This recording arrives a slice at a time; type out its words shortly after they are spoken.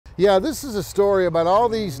Yeah, this is a story about all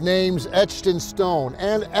these names etched in stone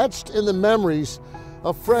and etched in the memories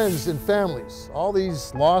of friends and families, all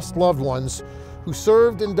these lost loved ones who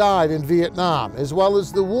served and died in Vietnam, as well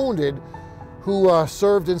as the wounded who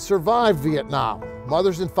served and survived Vietnam.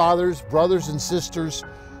 Mothers and fathers, brothers and sisters,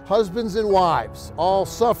 husbands and wives, all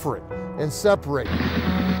suffering and separated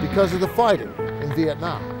because of the fighting in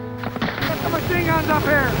Vietnam. Get the machine guns up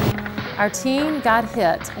here! Our team got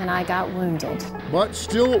hit and I got wounded. But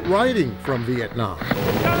still writing from Vietnam.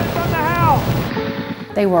 Coming from the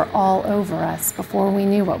house! They were all over us before we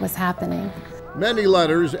knew what was happening. Many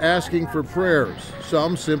letters asking for prayers,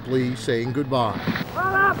 some simply saying goodbye. Pull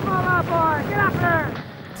up, boy! Get up there!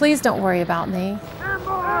 Please don't worry about me.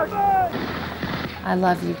 Ambush! I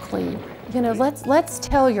love you, Cleve. You know, let's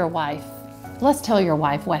tell your wife. Let's tell your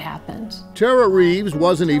wife what happened. Tara Reeves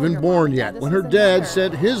wasn't even born yet when her dad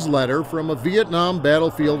sent his letter from a Vietnam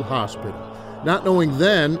battlefield hospital, not knowing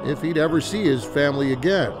then if he'd ever see his family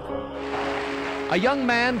again. A young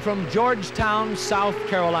man from Georgetown, South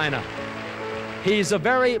Carolina. He's a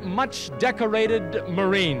very much decorated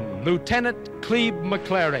Marine, Lieutenant Cleve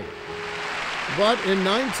McClary. But in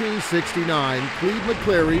 1969, Cleve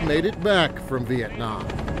McClary made it back from Vietnam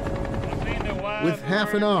with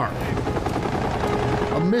half an arm,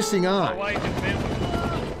 a missing eye,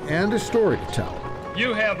 and a story to tell.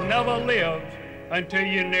 You have never lived until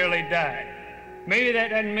you nearly died. Maybe that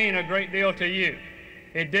doesn't mean a great deal to you.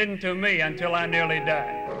 It didn't to me until I nearly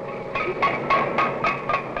died.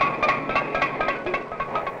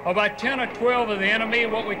 About 10 or 12 of the enemy,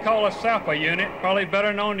 what we call a SAPA unit, probably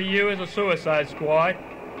better known to you as a suicide squad,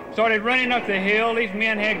 started running up the hill. These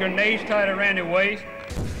men had grenades tied around their waist.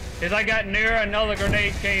 As I got nearer, another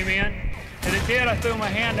grenade came in. As it did, I threw my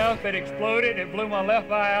hand up, it exploded, it blew my left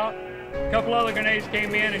eye out. A couple other grenades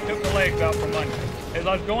came in and took the legs out from under. As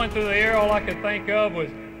I was going through the air, all I could think of was,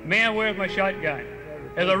 man, where's my shotgun?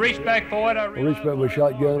 As I reached back for it, I reached back with my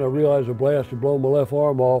shotgun, I realized the blast had blown my left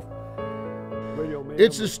arm off.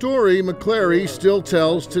 It's a story McClary still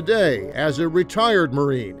tells today as a retired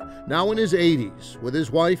Marine, now in his 80s, with his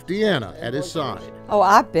wife Deanna at his side. Oh,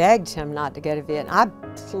 I begged him not to go to Vietnam. I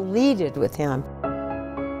pleaded with him.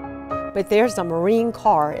 But there's a Marine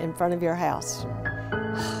car in front of your house.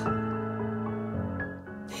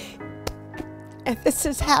 And this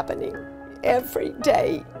is happening every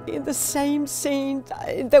day in the same scene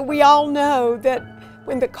that we all know that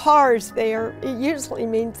when the car's there, it usually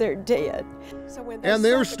means they're dead. So when and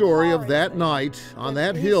their story of that night on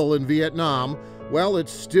that hill in Vietnam, well,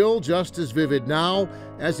 it's still just as vivid now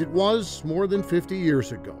as it was more than 50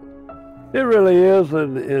 years ago. It really is,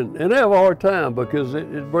 and I have a hard time because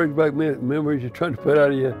it brings back memories you're trying to put out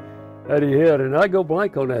of your head, and I go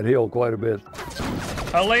blank on that hill quite a bit.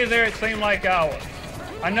 I lay there, it seemed like hours.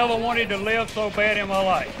 I never wanted to live so bad in my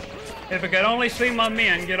life. If I could only see my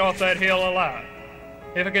men get off that hill alive.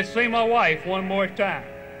 If I could see my wife one more time.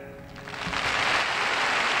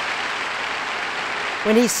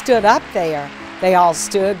 When he stood up there, they all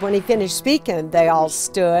stood. When he finished speaking, they all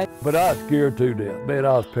stood. But I was scared to death. Man,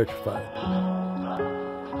 I was petrified.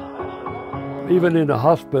 Even in the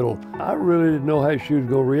hospital, I really didn't know how she was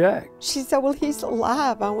going to react. She said, well, he's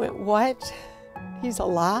alive. I went, what? He's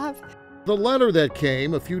alive? The letter that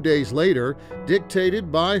came a few days later,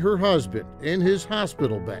 dictated by her husband in his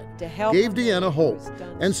hospital bed, gave Deanna hope,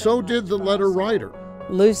 and so did the letter writer.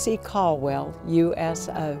 Lucy Caldwell,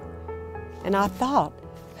 USO. And I thought,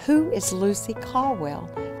 who is Lucy Caldwell?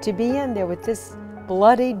 To be in there with this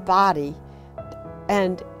bloodied body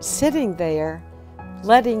and sitting there,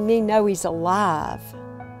 letting me know he's alive.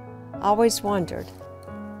 I always wondered.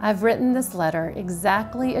 I've written this letter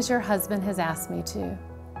exactly as your husband has asked me to.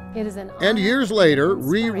 It is an and years later,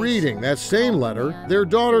 rereading that same letter, their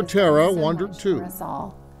daughter Tara wondered too.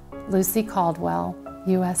 Lucy Caldwell,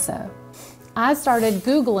 USO. I started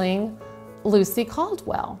Googling Lucy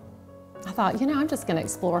Caldwell. I thought, you know, I'm just going to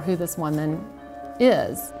explore who this woman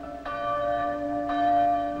is.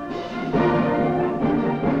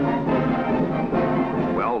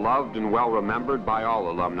 Well loved and well remembered by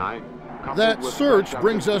all alumni. That search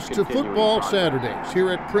brings us to Football Saturdays here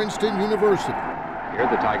at Princeton University. Here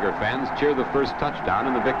the Tiger fans cheer the first touchdown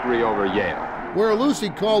in the victory over Yale. Where Lucy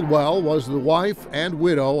Caldwell was the wife and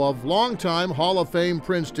widow of longtime Hall of Fame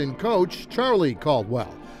Princeton coach Charlie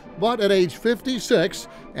Caldwell. But at age 56,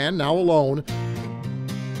 and now alone,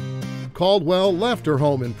 Caldwell left her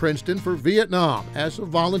home in Princeton for Vietnam as a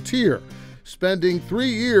volunteer, spending 3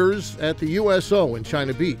 years at the USO in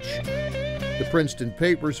China Beach. The Princeton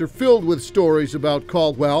papers are filled with stories about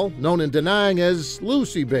Caldwell, known in denying as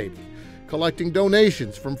Lucy Baby. collecting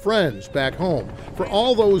donations from friends back home for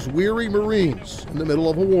all those weary Marines in the middle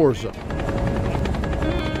of a war zone.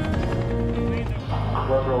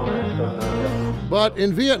 But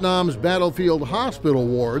in Vietnam's battlefield hospital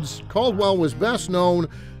wards, Caldwell was best known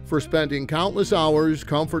for spending countless hours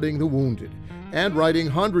comforting the wounded and writing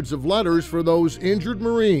hundreds of letters for those injured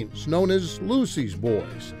Marines known as Lucy's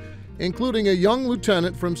boys, including a young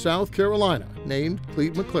lieutenant from South Carolina named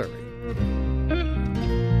Cleve McClary.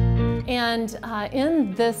 And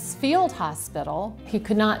in this field hospital, he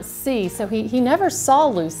could not see, so he never saw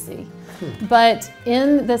Lucy. But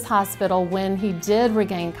in this hospital, when he did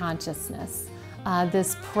regain consciousness,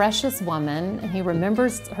 this precious woman, and he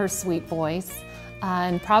remembers her sweet voice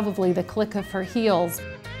and probably the click of her heels,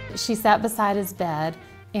 she sat beside his bed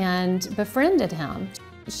and befriended him.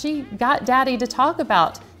 She got Daddy to talk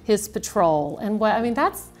about his patrol and what, I mean,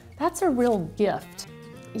 that's a real gift.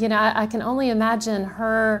 You know, I can only imagine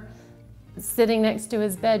her sitting next to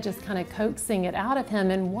his bed just kind of coaxing it out of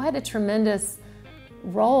him, and what a tremendous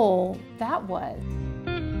role that was.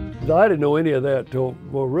 I didn't know any of that till,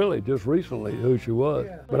 well, really just recently who she was.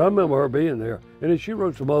 But I remember her being there. And then she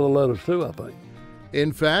wrote some other letters too, I think.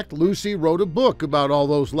 In fact, Lucy wrote a book about all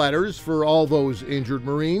those letters for all those injured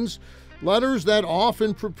Marines, letters that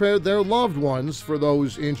often prepared their loved ones for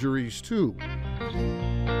those injuries too.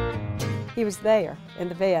 He was there in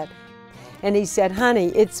the bed, and he said, "Honey,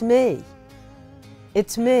 it's me.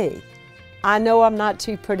 It's me. I know I'm not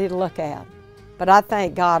too pretty to look at, but I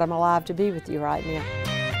thank God I'm alive to be with you right now."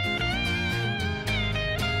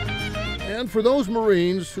 And for those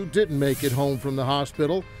Marines who didn't make it home from the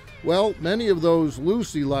hospital, well, many of those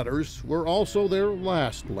Lucy letters were also their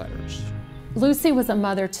last letters. Lucy was a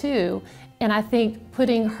mother too, and I think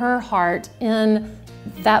putting her heart in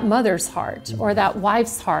that mother's heart or that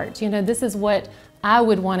wife's heart, you know, this is what I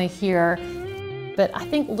would want to hear. But I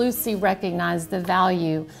think Lucy recognized the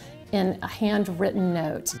value in a handwritten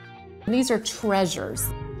note. These are treasures.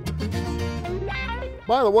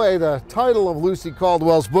 By the way, the title of Lucy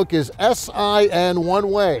Caldwell's book is S.I.N.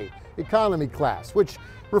 One Way, Economy Class, which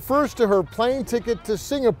refers to her plane ticket to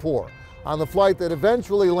Singapore on the flight that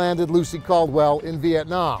eventually landed Lucy Caldwell in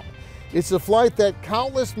Vietnam. It's a flight that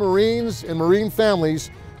countless Marines and Marine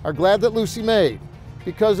families are glad that Lucy made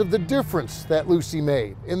because of the difference that Lucy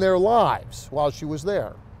made in their lives while she was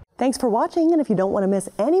there. Thanks for watching, and if you don't want to miss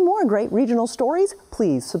any more great regional stories,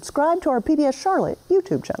 please subscribe to our PBS Charlotte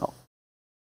YouTube channel.